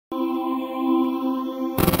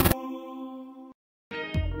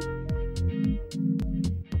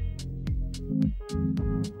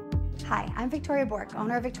I'm Victoria Bourque,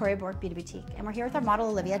 owner of Victoria Bourque Beauty Boutique, and we're here with our model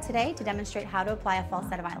Olivia today to demonstrate how to apply a false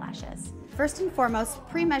set of eyelashes. First and foremost,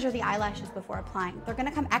 pre-measure the eyelashes before applying. They're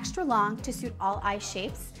gonna come extra long to suit all eye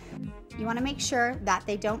shapes. You wanna make sure that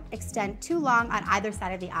they don't extend too long on either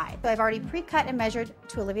side of the eye. So I've already pre-cut and measured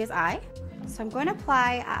to Olivia's eye. So I'm going to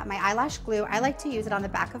apply my eyelash glue. I like to use it on the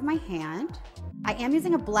back of my hand. I am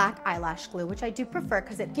using a black eyelash glue, which I do prefer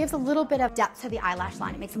because it gives a little bit of depth to the eyelash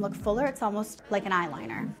line. It makes them look fuller. It's almost like an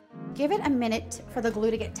eyeliner. Give it a minute for the glue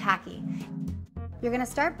to get tacky. You're gonna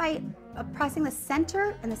start by pressing the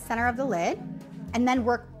center and the center of the lid, and then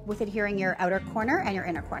work with adhering your outer corner and your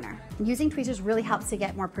inner corner. Using tweezers really helps to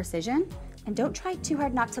get more precision, and don't try too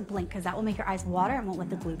hard not to blink because that will make your eyes water and won't let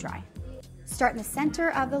the glue dry. Start in the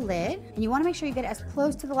center of the lid, and you wanna make sure you get as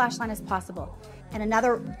close to the lash line as possible. And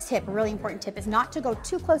another tip, a really important tip, is not to go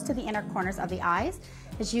too close to the inner corners of the eyes.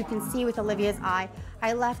 As you can see with Olivia's eye,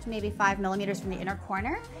 I left maybe 5 millimeters from the inner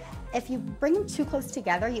corner. If you bring them too close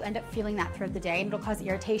together, you end up feeling that throughout the day, and it'll cause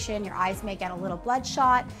irritation. Your eyes may get a little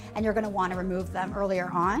bloodshot, and you're gonna wanna remove them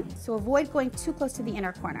earlier on. So avoid going too close to the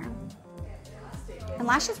inner corner. And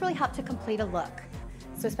lashes really help to complete a look.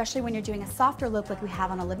 So especially when you're doing a softer look like we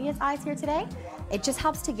have on Olivia's eyes here today, it just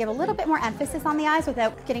helps to give a little bit more emphasis on the eyes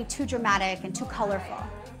without getting too dramatic and too colorful.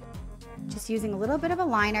 Just using a little bit of a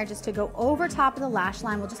liner just to go over top of the lash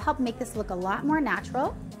line will just help make this look a lot more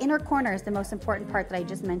natural. Inner corner is the most important part that I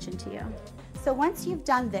just mentioned to you. So once you've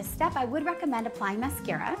done this step, I would recommend applying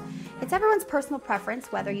mascara. It's everyone's personal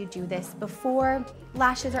preference whether you do this before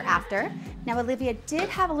lashes or after. Now Olivia did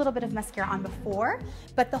have a little bit of mascara on before,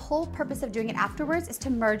 but the whole purpose of doing it afterwards is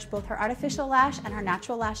to merge both her artificial lash and her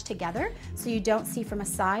natural lash together so you don't see from a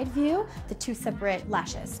side view the two separate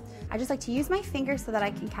lashes. I just like to use my finger so that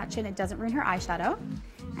I can catch it and it doesn't ruin her eyeshadow,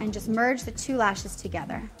 and just merge the two lashes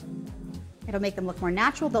together. It'll make them look more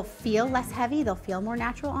natural. They'll feel less heavy. They'll feel more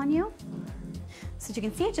natural on you. So as you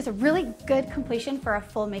can see, it's just a really good completion for a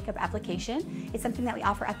full makeup application. It's something that we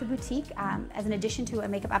offer at the boutique as an addition to a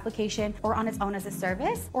makeup application or on its own as a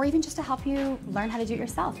service, or even just to help you learn how to do it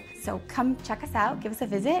yourself. So come check us out, give us a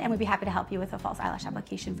visit, and we'd be happy to help you with a false eyelash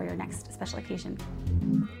application for your next special occasion.